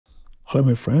Hello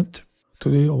my friend,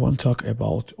 today I want to talk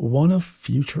about one of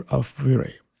feature of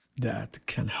Vray that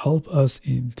can help us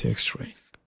in texturing.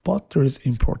 But there is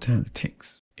important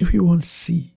things. If you want to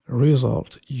see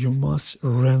result, you must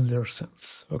render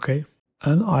scenes, okay?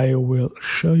 And I will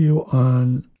show you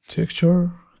on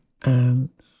texture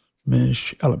and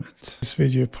mesh element. This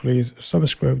video, please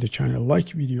subscribe the channel,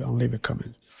 like video and leave a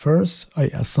comment. First, I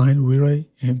assign Vray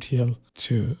MTL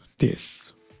to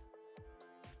this.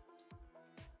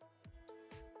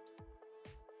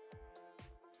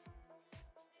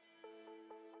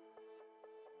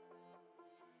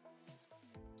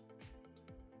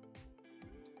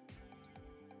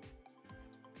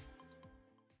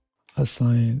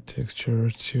 Assign texture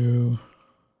to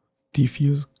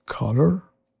diffuse color.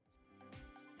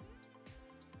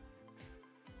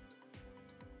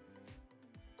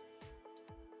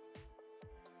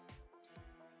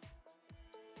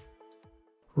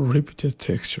 Repeated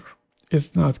texture.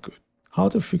 It's not good. How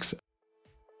to fix it?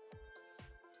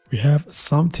 We have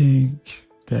something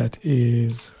that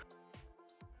is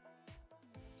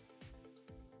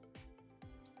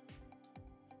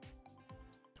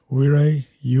Vray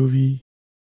UV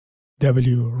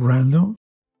W random.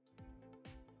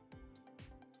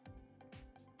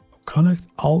 Connect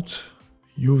out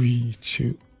UV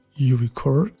to UV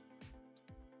core.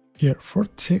 Here for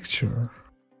texture,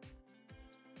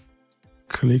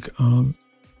 click on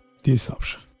this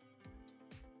option.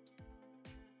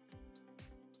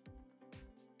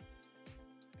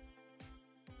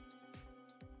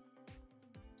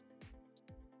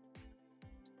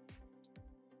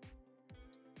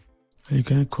 You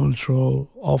can control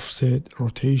offset,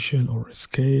 rotation, or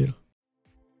scale.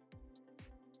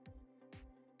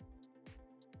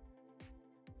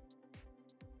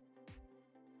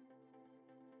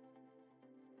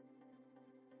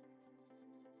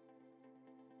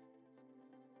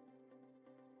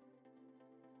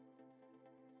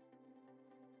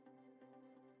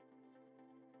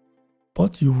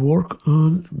 But you work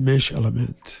on mesh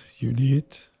element, you need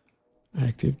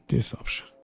active this option.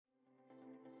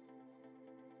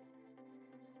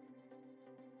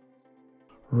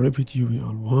 Repeat UV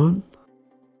on 1.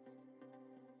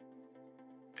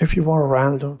 If you want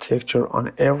random texture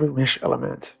on every mesh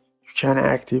element, you can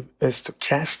active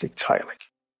stochastic tiling.